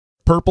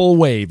Purple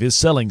Wave is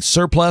selling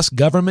surplus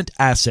government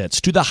assets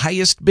to the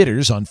highest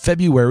bidders on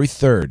February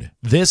 3rd.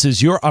 This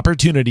is your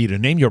opportunity to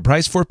name your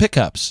price for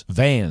pickups,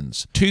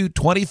 vans, two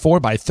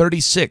 24 by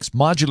 36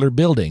 modular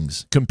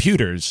buildings,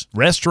 computers,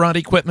 restaurant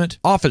equipment,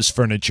 office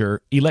furniture,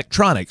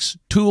 electronics,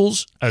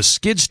 tools, a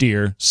skid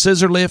steer,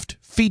 scissor lift,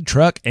 feed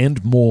truck,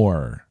 and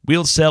more.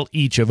 We'll sell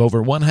each of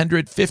over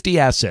 150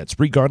 assets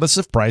regardless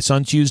of price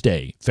on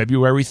Tuesday,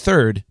 February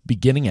 3rd,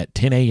 beginning at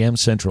 10 a.m.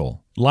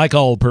 Central. Like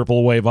all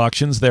Purple Wave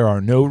auctions, there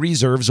are no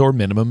reserves or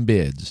minimum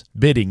bids.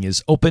 Bidding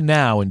is open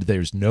now and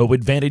there's no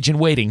advantage in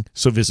waiting,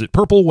 so visit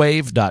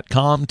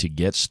purplewave.com to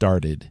get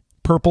started.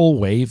 Purple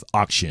Wave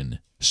Auction.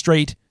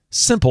 Straight,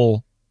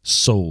 simple,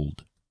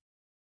 sold.